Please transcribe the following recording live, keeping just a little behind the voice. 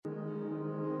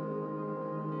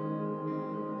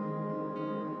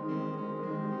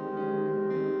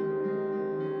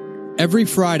Every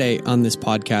Friday on this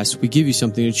podcast, we give you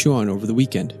something to chew on over the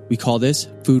weekend. We call this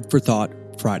Food for Thought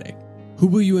Friday. Who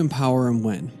will you empower and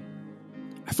when?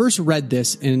 I first read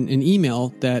this in an email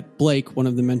that Blake, one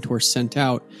of the mentors, sent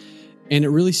out, and it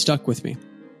really stuck with me.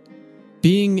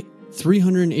 Being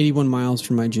 381 miles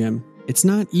from my gym, it's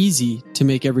not easy to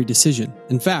make every decision.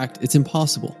 In fact, it's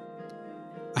impossible.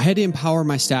 I had to empower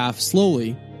my staff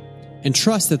slowly and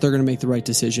trust that they're going to make the right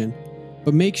decision,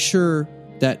 but make sure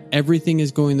that everything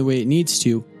is going the way it needs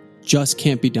to, just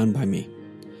can't be done by me.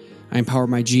 I empower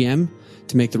my GM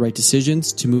to make the right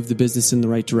decisions, to move the business in the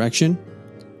right direction.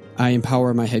 I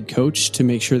empower my head coach to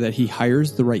make sure that he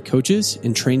hires the right coaches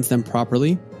and trains them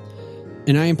properly.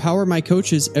 And I empower my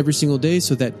coaches every single day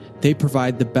so that they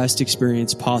provide the best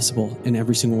experience possible in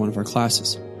every single one of our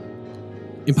classes.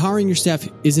 Empowering your staff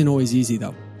isn't always easy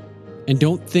though. And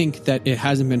don't think that it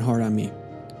hasn't been hard on me.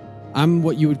 I'm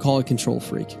what you would call a control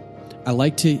freak. I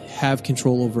like to have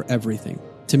control over everything.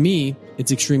 To me,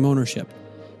 it's extreme ownership,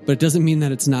 but it doesn't mean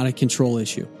that it's not a control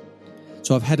issue.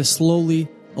 So I've had to slowly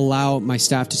allow my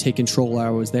staff to take control while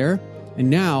I was there. And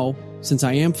now, since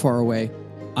I am far away,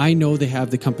 I know they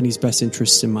have the company's best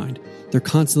interests in mind. They're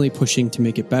constantly pushing to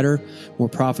make it better, more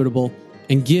profitable,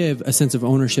 and give a sense of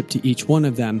ownership to each one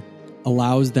of them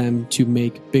allows them to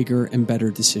make bigger and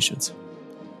better decisions.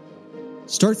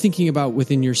 Start thinking about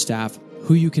within your staff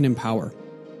who you can empower.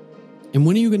 And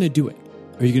when are you going to do it?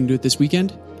 Are you going to do it this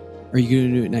weekend? Are you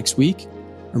going to do it next week?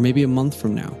 Or maybe a month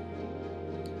from now?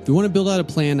 If you want to build out a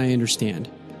plan, I understand.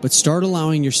 But start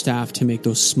allowing your staff to make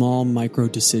those small micro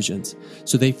decisions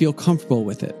so they feel comfortable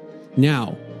with it.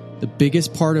 Now, the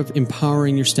biggest part of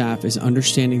empowering your staff is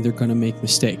understanding they're going to make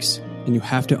mistakes. And you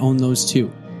have to own those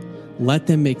too. Let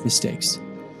them make mistakes.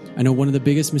 I know one of the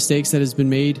biggest mistakes that has been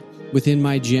made within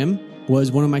my gym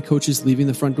was one of my coaches leaving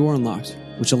the front door unlocked,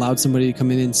 which allowed somebody to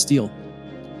come in and steal.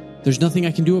 There's nothing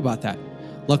I can do about that.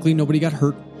 Luckily, nobody got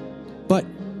hurt, but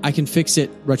I can fix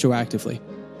it retroactively.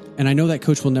 And I know that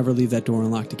coach will never leave that door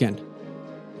unlocked again.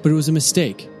 But it was a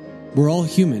mistake. We're all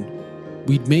human.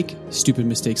 We'd make stupid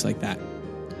mistakes like that.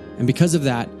 And because of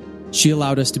that, she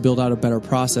allowed us to build out a better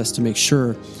process to make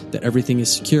sure that everything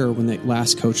is secure when the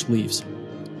last coach leaves.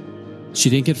 She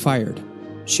didn't get fired.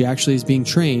 She actually is being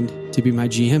trained to be my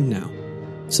GM now.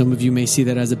 Some of you may see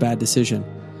that as a bad decision,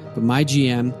 but my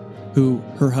GM, who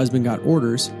her husband got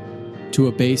orders to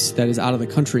a base that is out of the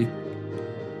country,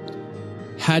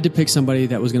 had to pick somebody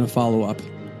that was going to follow up.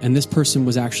 And this person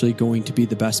was actually going to be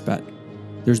the best bet.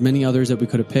 There's many others that we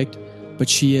could have picked, but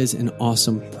she is an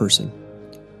awesome person.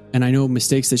 And I know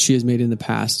mistakes that she has made in the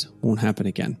past won't happen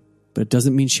again, but it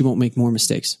doesn't mean she won't make more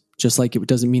mistakes. Just like it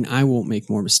doesn't mean I won't make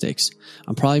more mistakes.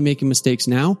 I'm probably making mistakes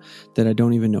now that I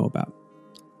don't even know about.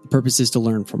 The purpose is to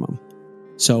learn from them.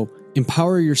 So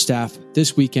empower your staff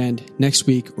this weekend, next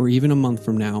week, or even a month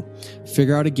from now.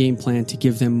 Figure out a game plan to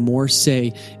give them more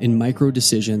say in micro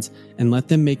decisions and let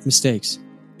them make mistakes.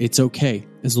 It's okay.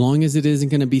 As long as it isn't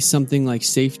going to be something like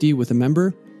safety with a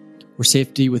member or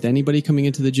safety with anybody coming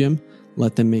into the gym,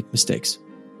 let them make mistakes.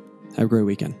 Have a great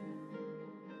weekend.